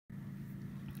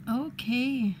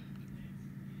Okay,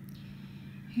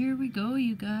 here we go,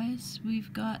 you guys.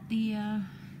 We've got the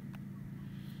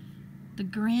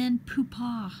grand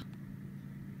poopah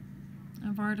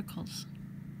of articles.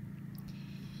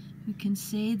 We can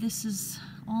say this is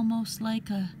almost like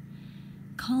a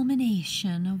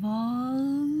culmination of all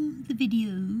the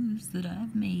videos that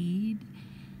I've made,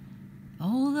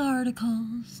 all the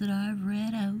articles that I've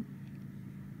read out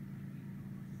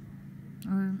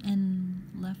and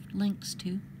left links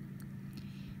to.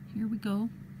 Here we go.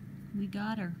 We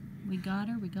got her. We got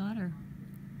her. We got her.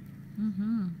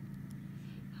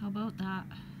 How about that?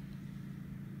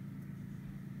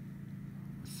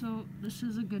 So this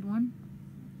is a good one.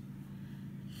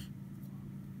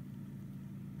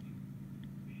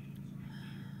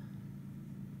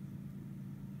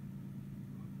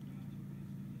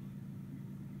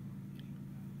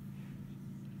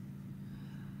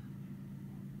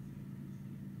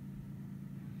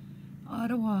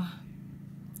 Ottawa,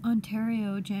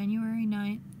 Ontario, January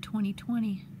 9th,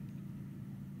 2020.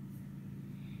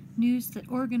 News that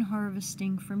organ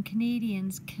harvesting from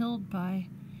Canadians killed by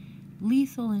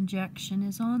lethal injection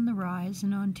is on the rise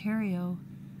in Ontario.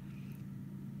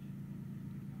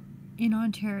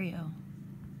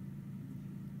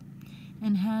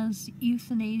 And has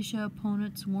euthanasia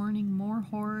opponents warning more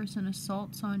horrors and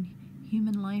assaults on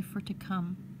human life are to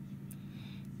come.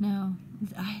 Now,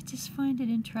 I just find it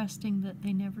interesting that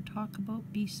they never talk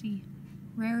about BC.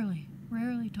 Rarely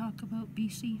talk about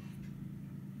BC.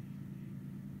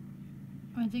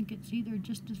 I think it's either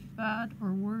just as bad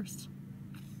or worse.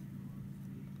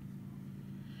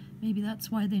 Maybe that's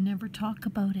why they never talk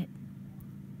about it.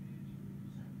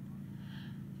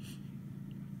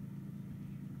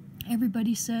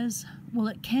 Everybody says, well,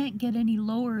 it can't get any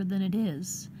lower than it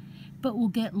is, but will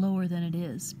get lower than it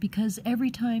is, because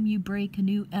every time you break a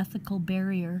new ethical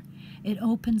barrier, it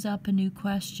opens up a new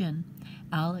question.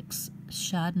 Alex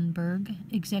Schadenberg,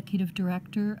 Executive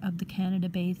Director of the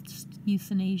Canada-based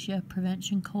Euthanasia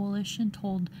Prevention Coalition,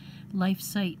 told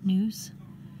LifeSite News.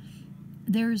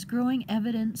 There is growing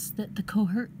evidence that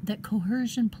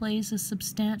coercion plays a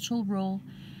substantial role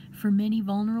for many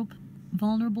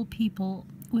vulnerable people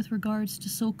with regards to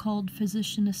so-called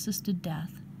physician-assisted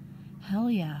death. Hell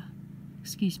yeah.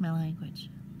 Excuse my language.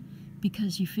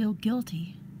 Because you feel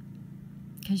guilty.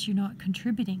 Because you're not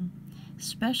contributing.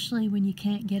 Especially when you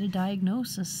can't get a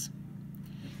diagnosis.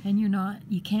 And you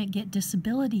can't get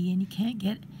disability and you can't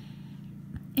get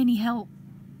any help.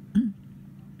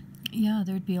 Yeah,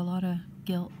 there'd be a lot of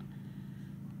guilt.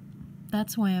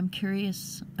 That's why I'm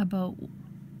curious about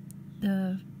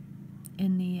in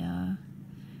the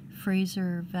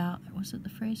Fraser Valley, was it the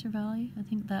Fraser Valley? I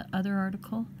think that other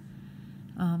article.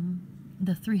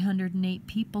 The 308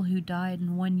 people who died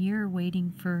in 1 year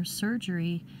waiting for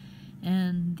surgery,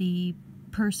 and the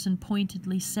person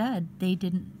pointedly said they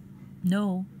didn't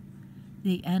know,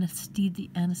 the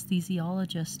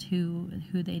anesthesiologist who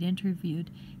they'd interviewed,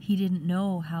 he didn't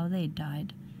know how they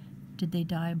died. Did they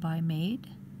die by maid?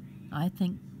 I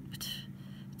think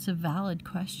it's a valid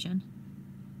question.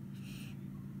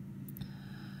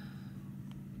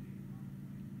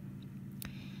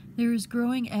 There is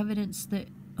growing evidence that,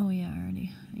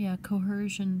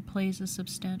 coercion plays a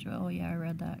substantial, I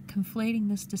read that. Conflating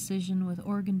this decision with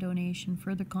organ donation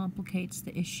further complicates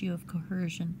the issue of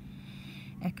coercion,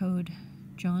 echoed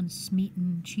John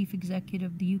Smeaton, Chief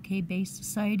Executive of the UK-based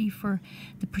Society for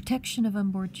the Protection of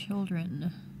Unborn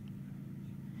Children.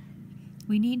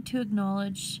 We need to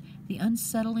acknowledge the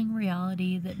unsettling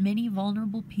reality that many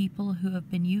vulnerable people who have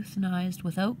been euthanized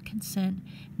without consent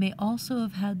may also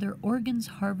have had their organs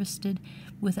harvested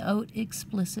without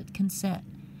explicit consent.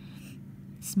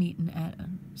 Smeaton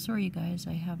added. Sorry, you guys,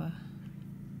 I have a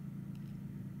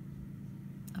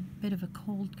bit of a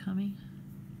cold coming.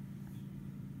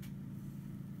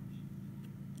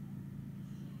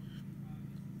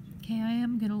 Okay, I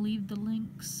am going to leave the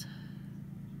links.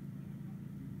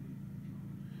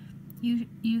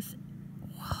 It's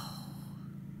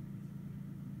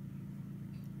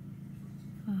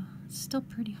still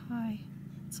pretty high.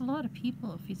 It's a lot of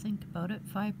people if you think about it.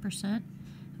 5%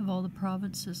 of all the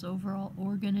province's overall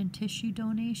organ and tissue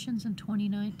donations in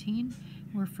 2019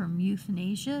 were from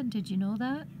euthanasia. Did you know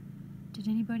that? Did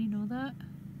anybody know that?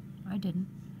 I didn't.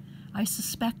 I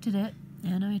suspected it,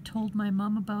 and I told my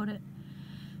mom about it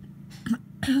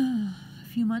a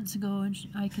few months ago, and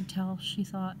I could tell she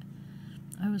thought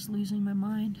I was losing my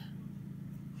mind.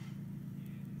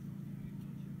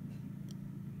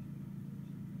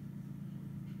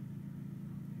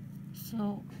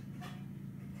 So,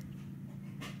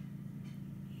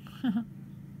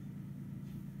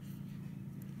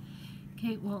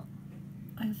 okay, well,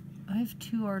 I have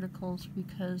two articles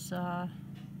because I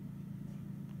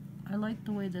like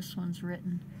the way this one's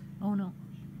written. Oh no,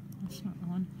 that's not the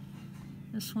one.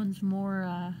 This one's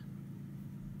more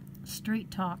straight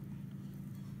talk.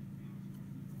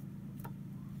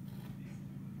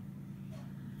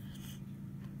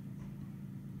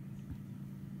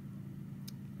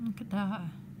 Look at that.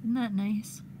 Isn't that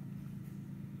nice?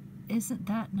 Isn't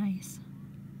that nice?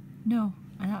 No,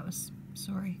 that was,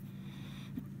 sorry.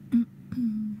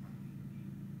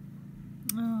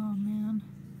 Oh man.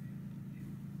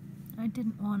 I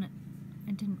didn't want it.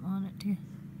 I didn't want it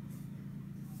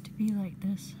to be like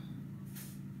this.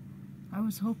 I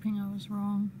was hoping I was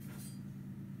wrong.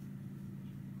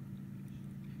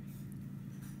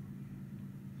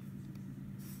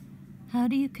 How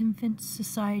do you convince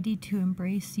society to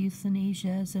embrace euthanasia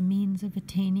as a means of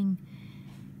attaining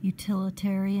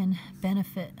utilitarian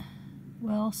benefit,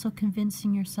 while also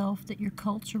convincing yourself that your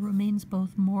culture remains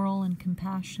both moral and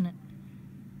compassionate?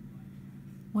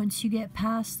 Once you get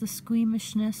past the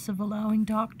squeamishness of allowing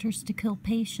doctors to kill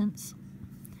patients,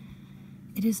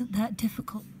 it isn't that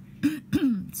difficult.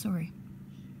 Sorry.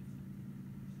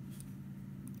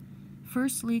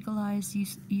 First, legalize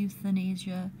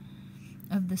euthanasia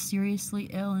of the seriously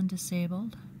ill and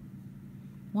disabled.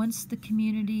 Once the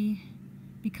community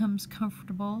becomes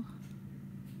comfortable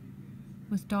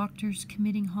with doctors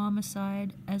committing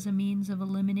homicide as a means of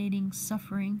eliminating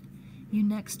suffering, you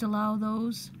next allow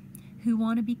those who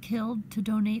want to be killed to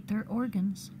donate their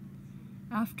organs.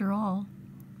 After all,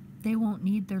 they won't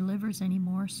need their livers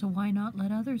anymore, so why not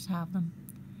let others have them?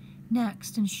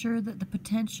 Next, ensure that the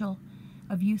potential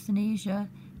of euthanasia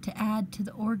to add to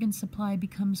the organ supply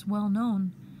becomes well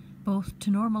known, both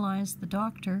to normalize the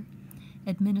doctor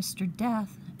administered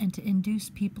death and to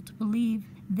induce people to believe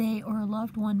they or a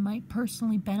loved one might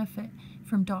personally benefit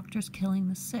from doctors killing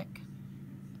the sick.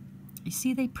 You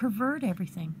see, they pervert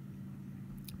everything,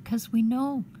 because we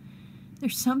know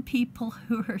there's some people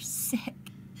who are sick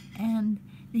and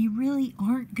they really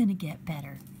aren't going to get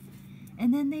better.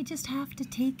 And then they just have to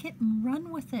take it and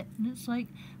run with it. And it's like,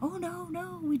 oh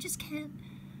no, we just can't.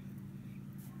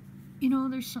 You know,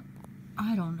 there's some,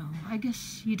 I don't know. I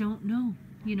guess you don't know,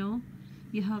 you know.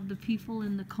 You have the people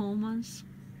in the comas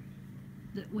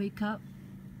that wake up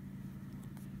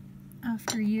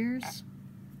after years.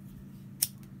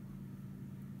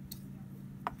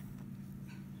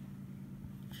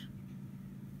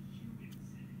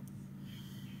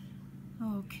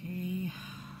 Okay.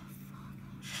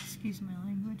 Excuse my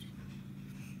language.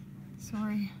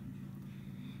 Sorry.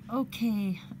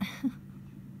 Okay.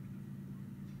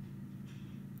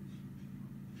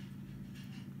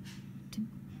 To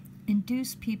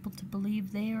induce people to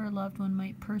believe they or a loved one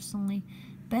might personally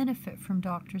benefit from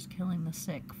doctors killing the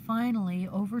sick. Finally,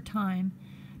 over time,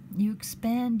 you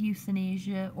expand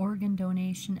euthanasia organ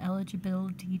donation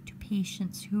eligibility to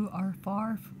patients who are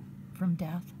far from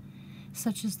death,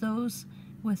 such as those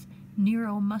with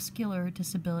neuromuscular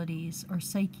disabilities or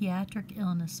psychiatric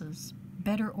illnesses.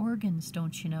 Better organs,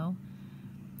 don't you know?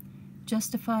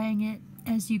 Justifying it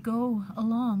as you go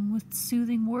along with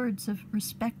soothing words of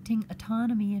respecting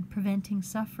autonomy and preventing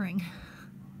suffering.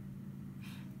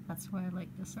 That's why I like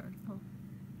this article.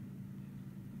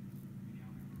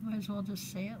 Might as well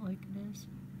just say it like it is.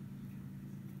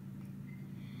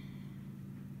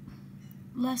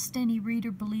 Lest any reader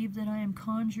believe that I am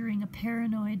conjuring a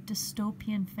paranoid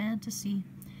dystopian fantasy,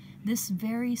 this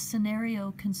very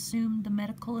scenario consumed the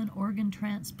medical and organ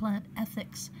transplant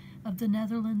ethics of the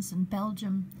Netherlands and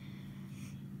Belgium,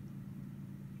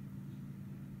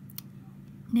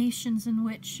 nations in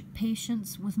which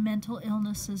patients with mental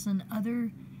illnesses and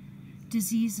other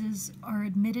diseases are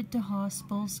admitted to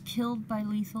hospitals, killed by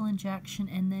lethal injection,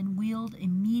 and then wheeled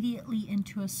immediately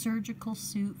into a surgical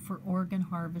suit for organ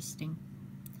harvesting.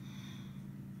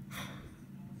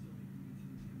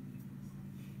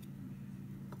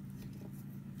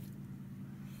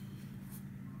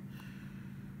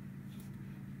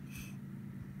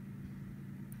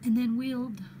 And then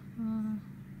wheeled,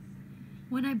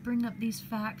 when I bring up these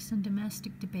facts in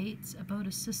domestic debates about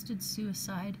assisted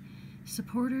suicide,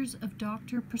 supporters of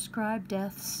doctor-prescribed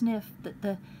death sniff that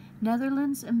the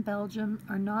Netherlands and Belgium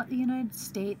are not the United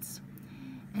States,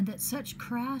 and that such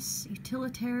crass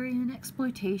utilitarian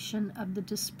exploitation of the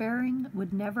despairing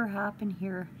would never happen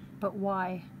here. But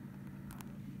why?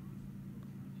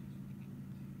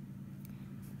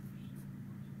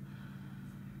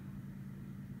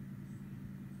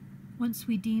 Once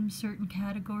we deem certain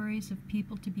categories of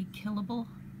people to be killable,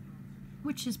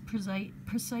 which is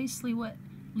precisely what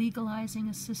legalizing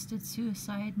assisted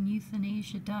suicide and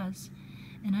euthanasia does,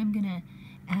 and I'm going to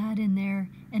add in there,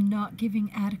 and not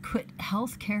giving adequate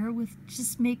health care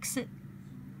just makes it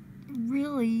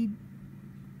really,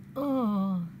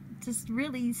 oh, just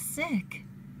really sick.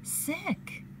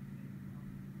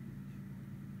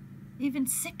 Even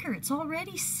sicker. It's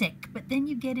already sick, but then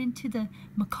you get into the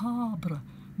macabre.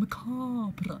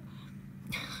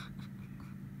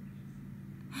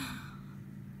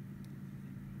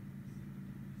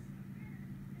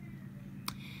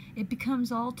 It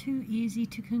becomes all too easy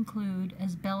to conclude,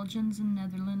 as Belgians and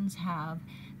Netherlands have,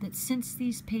 that since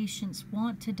these patients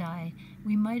want to die,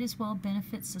 we might as well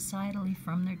benefit societally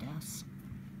from their deaths.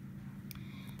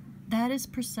 That is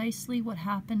precisely what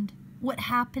happened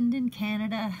in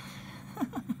Canada.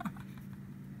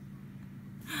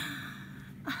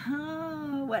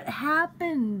 What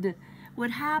happened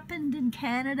in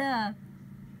Canada?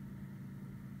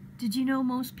 Did you know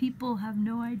most people have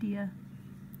no idea?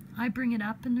 I bring it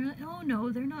up and they're like, oh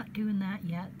no, they're not doing that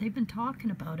yet. They've been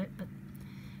talking about it, but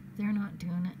they're not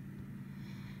doing it.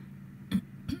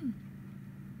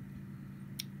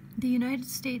 The United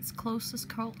States' closest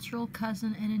cultural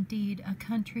cousin, and indeed a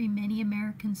country many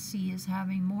Americans see as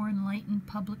having more enlightened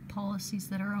public policies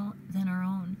than our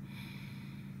own.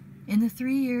 In the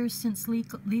 3 years since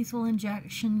lethal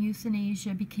injection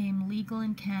euthanasia became legal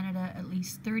in Canada, at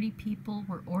least 30 people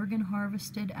were organ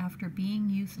harvested after being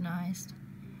euthanized.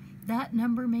 That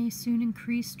number may soon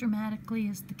increase dramatically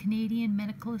as the Canadian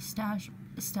medical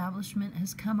establishment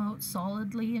has come out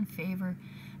solidly in favor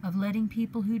of letting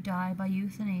people who die by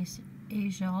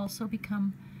euthanasia also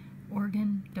become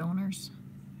organ donors.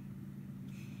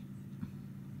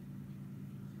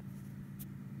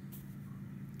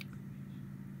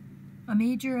 A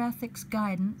major ethics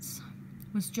guidance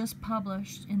was just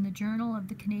published in the Journal of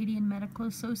the Canadian Medical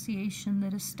Association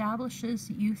that establishes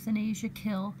euthanasia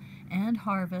kill and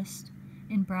harvest,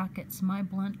 in brackets my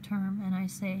blunt term, and I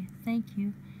say thank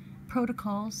you,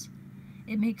 protocols.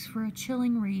 It makes for a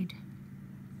chilling read.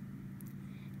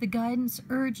 The guidance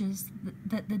urges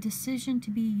that the decision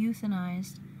to be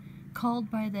euthanized,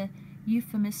 called by the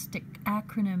euphemistic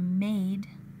acronym MAID,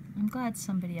 I'm glad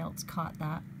somebody else caught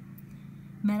that,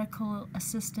 medical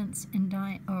assistance in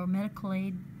dying, or medical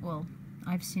aid, well,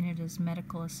 I've seen it as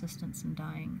medical assistance in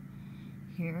dying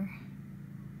here,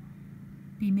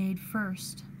 be made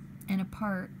first and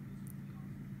apart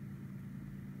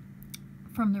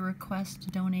from the request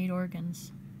to donate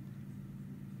organs.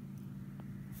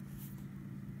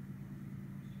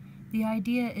 The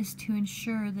idea is to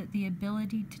ensure that the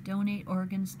ability to donate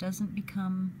organs doesn't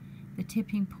become the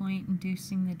tipping point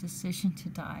inducing the decision to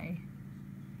die.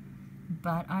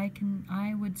 But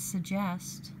I would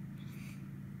suggest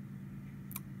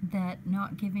that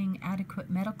not giving adequate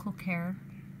medical care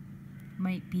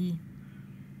might be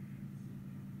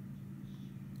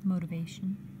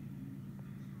motivation.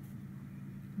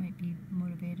 Might be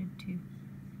motivated to,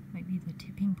 might be the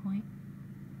tipping point.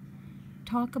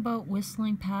 Talk about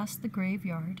whistling past the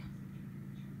graveyard.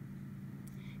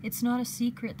 It's not a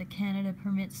secret that Canada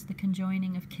permits the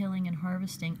conjoining of killing and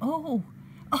harvesting. Oh,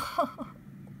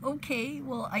 okay,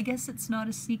 well, I guess it's not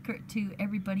a secret to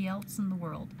everybody else in the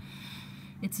world.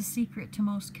 It's a secret to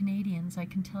most Canadians, I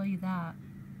can tell you that.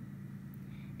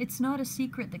 It's not a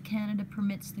secret that Canada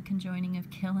permits the conjoining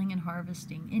of killing and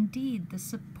harvesting. Indeed, the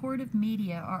supportive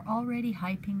media are already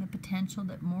hyping the potential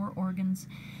that more organs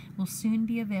will soon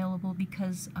be available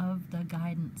because of the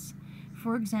guidance.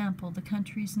 For example, the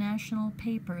country's national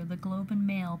paper, the Globe and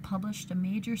Mail, published a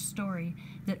major story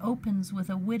that opens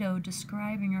with a widow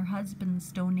describing her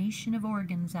husband's donation of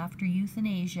organs after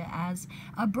euthanasia as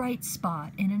a bright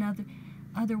spot in an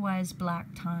otherwise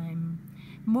black time.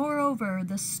 Moreover,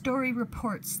 the story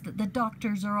reports that the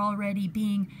doctors are already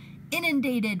being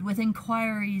inundated with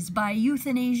inquiries by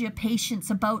euthanasia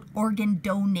patients about organ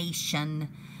donation.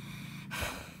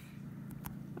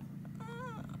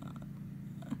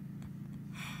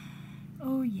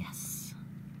 Oh yes,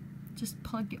 just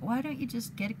plug it. Why don't you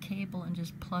just get a cable and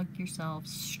just plug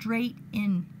yourselves straight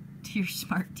into your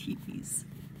smart TVs?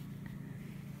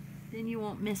 Then you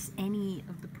won't miss any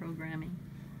of the programming.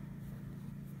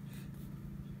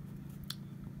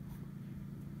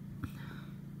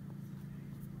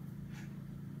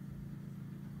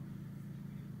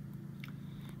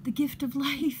 The gift of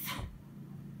life.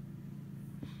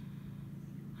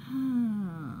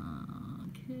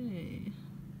 Okay.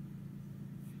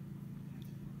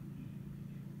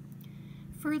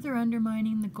 Further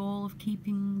undermining the goal of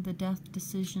keeping the death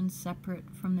decision separate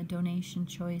from the donation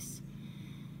choice,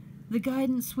 the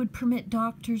guidance would permit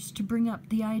doctors to bring up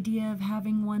the idea of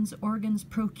having one's organs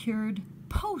procured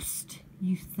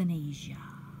post-euthanasia.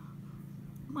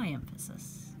 My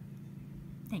emphasis.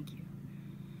 Thank you.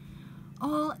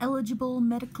 All eligible,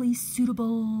 medically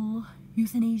suitable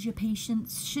euthanasia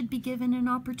patients should be given an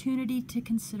opportunity to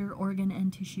consider organ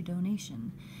and tissue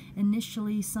donation.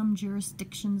 Initially, some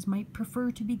jurisdictions might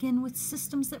prefer to begin with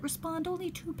systems that respond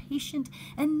only to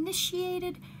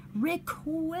patient-initiated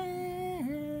requests.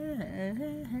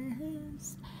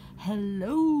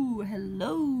 Hello,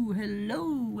 hello,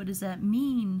 hello. What does that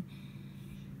mean?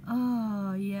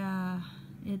 Oh, yeah.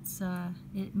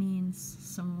 It means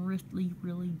some really,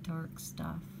 really dark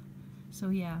stuff. So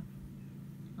yeah,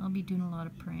 I'll be doing a lot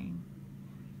of praying.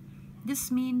 This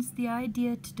means the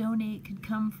idea to donate could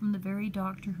come from the very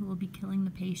doctor who will be killing the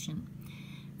patient.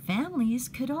 Families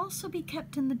could also be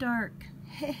kept in the dark.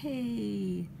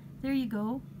 Hey, there you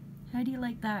go. How do you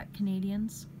like that,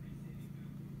 Canadians?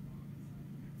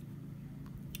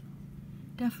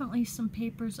 Definitely some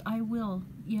papers. I will.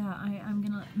 Yeah, I'm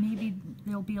gonna, maybe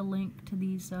there'll be a link to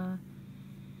these. I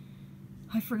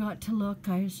forgot to look.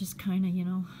 I was just kind of,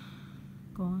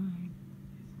 going,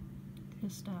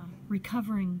 just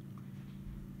recovering.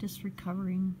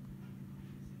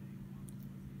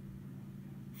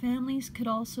 Families could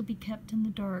also be kept in the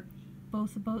dark,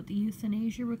 both about the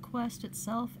euthanasia request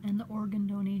itself and the organ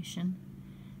donation.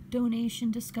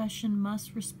 Donation discussion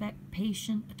must respect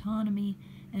patient autonomy,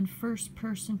 and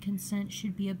first-person consent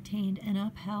should be obtained and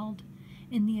upheld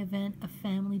in the event of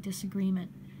family disagreement.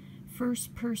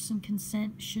 First-person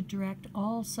consent should direct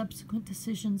all subsequent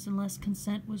decisions unless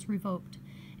consent was revoked.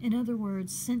 In other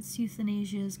words, since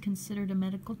euthanasia is considered a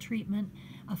medical treatment,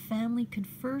 a family could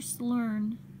first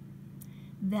learn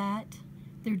that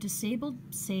their disabled,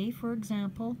 say, for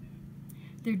example,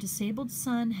 their disabled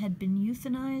son had been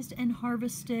euthanized and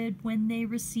harvested when they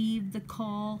received the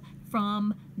call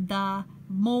from the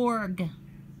morgue.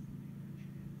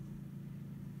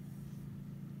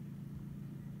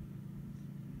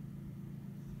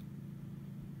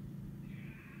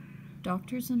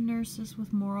 Doctors and nurses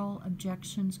with moral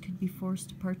objections could be forced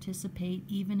to participate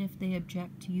even if they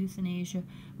object to euthanasia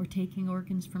or taking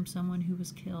organs from someone who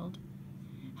was killed.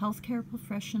 Healthcare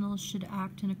professionals should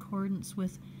act in accordance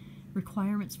with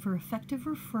requirements for effective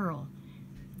referral.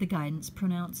 The guidance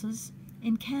pronounces,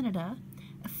 in Canada,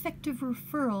 effective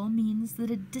referral means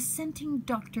that a dissenting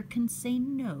doctor can say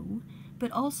no,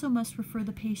 but also must refer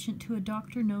the patient to a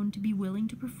doctor known to be willing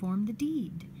to perform the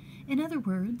deed. In other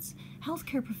words,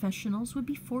 healthcare professionals would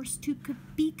be forced to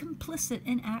be complicit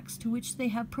in acts to which they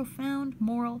have profound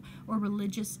moral or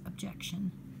religious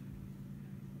objection.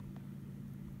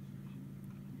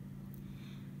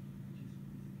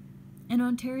 An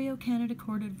Ontario, Canada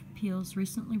Court of Appeals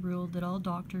recently ruled that all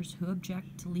doctors who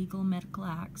object to legal medical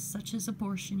acts, such as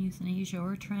abortion, euthanasia,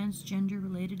 or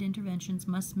transgender-related interventions,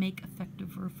 must make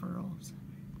effective referrals.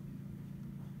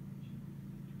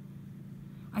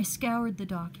 I scoured the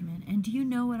document, and do you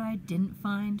know what I didn't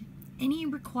find? Any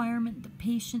requirement that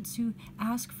patients who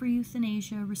ask for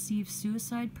euthanasia receive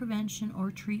suicide prevention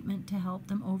or treatment to help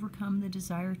them overcome the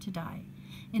desire to die.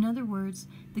 In other words,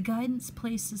 the guidance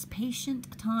places patient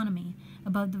autonomy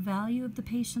above the value of the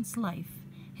patient's life.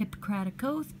 Hippocratic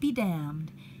oath be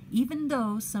damned, even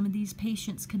though some of these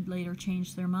patients could later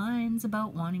change their minds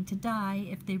about wanting to die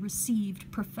if they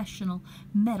received professional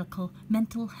mental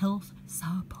health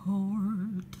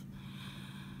support.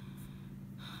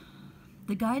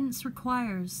 The guidance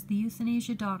requires the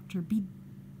euthanasia donor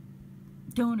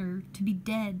to be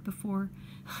dead before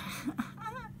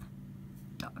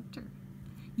doctor.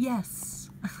 Yes.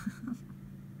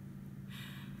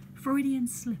 Freudian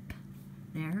slip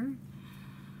there.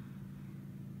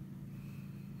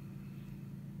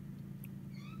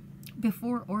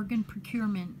 Before organ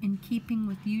procurement, in keeping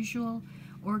with usual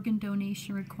organ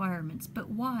donation requirements. But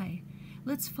why?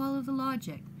 Let's follow the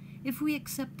logic. If we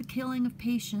accept the killing of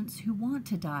patients who want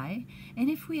to die,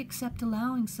 and if we accept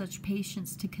allowing such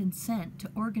patients to consent to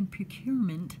organ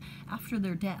procurement after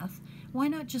their death, why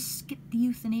not just skip the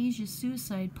euthanasia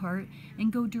suicide part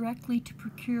and go directly to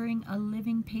procuring a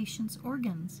living patient's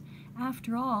organs?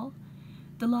 After all,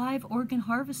 the live organ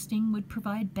harvesting would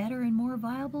provide better and more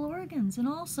viable organs and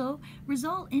also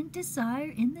result in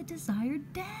the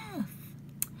desired death.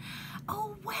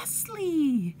 Oh,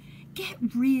 Wesley! Get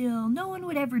real. No one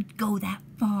would ever go that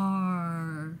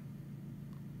far.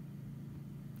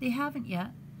 They haven't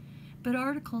yet, but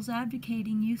articles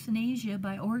advocating euthanasia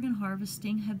by organ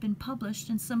harvesting have been published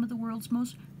in some of the world's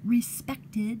most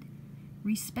respected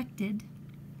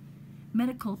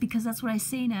medical, because that's what I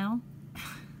say now,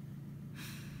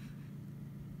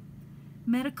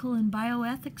 medical and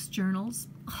bioethics journals.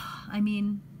 I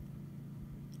mean,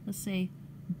 let's say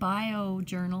bio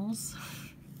journals.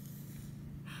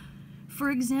 For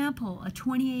example, a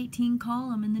 2018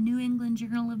 column in the New England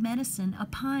Journal of Medicine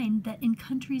opined that in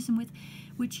countries in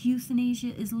which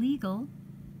euthanasia is legal,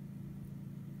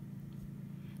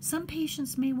 some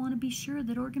patients may want to be sure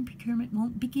that organ procurement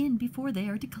won't begin before they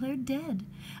are declared dead.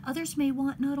 Others may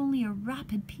want not only a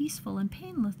rapid, peaceful, and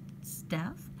painless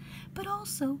death, but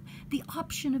also the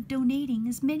option of donating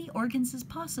as many organs as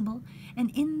possible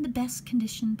and in the best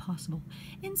condition possible.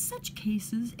 In such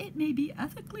cases, it may be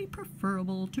ethically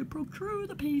preferable to procure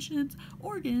the patient's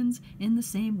organs in the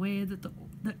same way that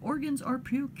that organs are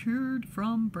procured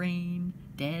from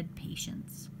brain-dead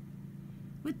patients,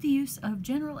 with the use of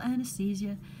general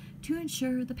anesthesia to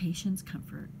ensure the patient's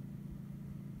comfort.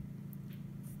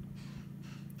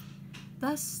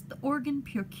 Thus, the organ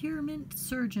procurement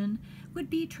surgeon would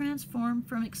be transformed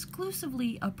from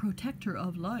exclusively a protector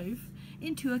of life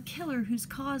into a killer who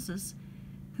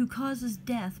causes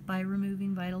death by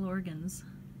removing vital organs.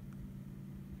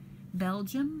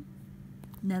 Belgium,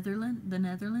 the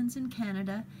Netherlands, and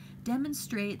Canada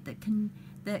demonstrate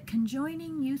that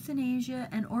conjoining euthanasia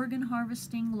and organ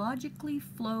harvesting logically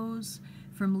flows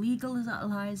from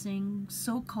legalizing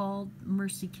so-called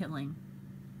mercy killing.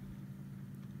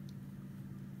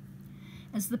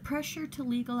 As the pressure to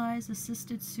legalize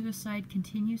assisted suicide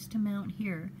continues to mount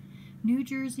here, New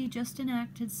Jersey just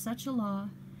enacted such a law,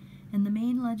 and the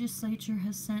Maine legislature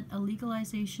has sent a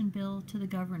legalization bill to the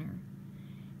governor.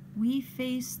 We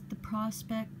face the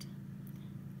prospect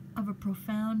of a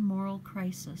profound moral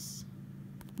crisis.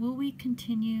 Will we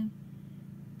continue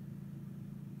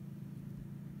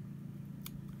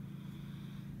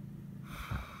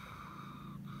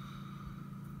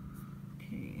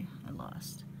Okay, I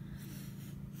lost.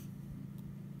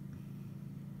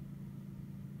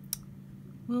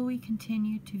 Will we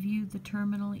continue to view the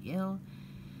terminally ill,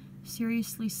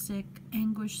 seriously sick,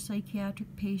 anguished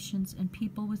psychiatric patients and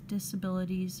people with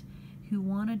disabilities who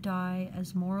want to die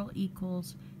as moral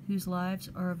equals whose lives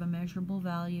are of immeasurable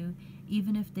value,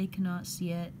 even if they cannot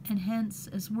see it, and hence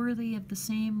as worthy of the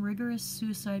same rigorous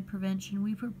suicide prevention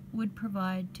we would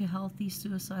provide to healthy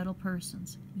suicidal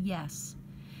persons? Yes,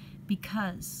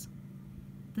 because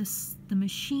the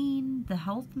machine, the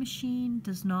health machine,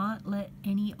 does not let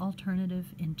any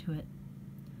alternative into it.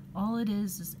 All it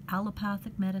is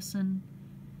allopathic medicine.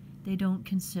 They don't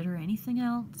consider anything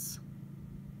else.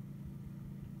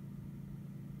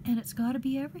 And it's got to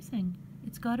be everything.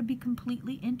 It's got to be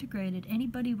completely integrated.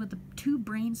 Anybody with 2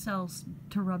 brain cells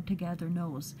to rub together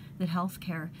knows that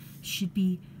healthcare should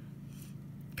be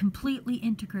completely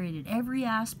integrated, every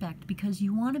aspect, because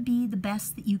you want to be the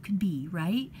best that you can be,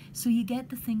 right? So you get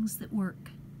the things that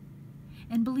work.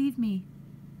 And believe me,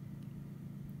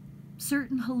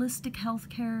 certain holistic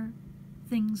healthcare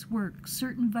things work.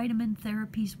 Certain vitamin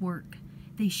therapies work.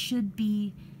 They should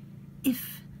be,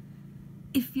 if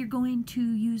you're going to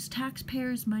use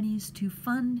taxpayers' monies to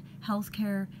fund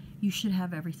healthcare, you should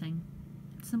have everything.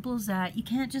 Simple as that. You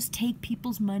can't just take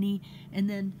people's money and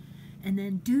then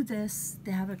do this.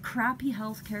 They have a crappy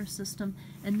healthcare system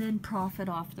and then profit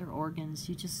off their organs.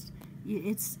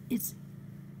 It's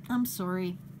I'm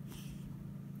sorry.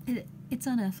 It's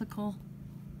unethical.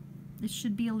 It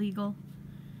should be illegal.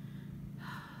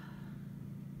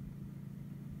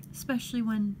 Especially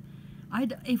when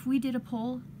if we did a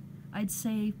poll, I'd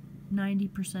say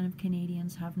 90% of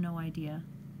Canadians have no idea.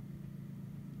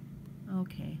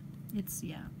 Okay,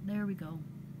 yeah, there we go.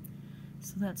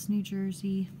 So that's New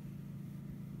Jersey.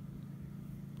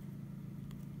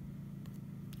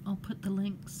 I'll put the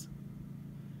links.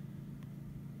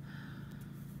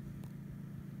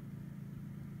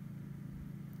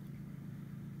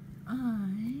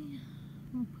 I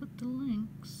will put the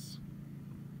links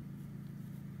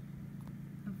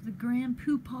of the grand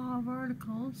poopah of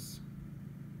articles.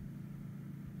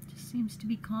 Just seems to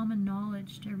be common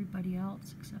knowledge to everybody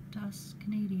else except us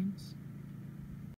Canadians.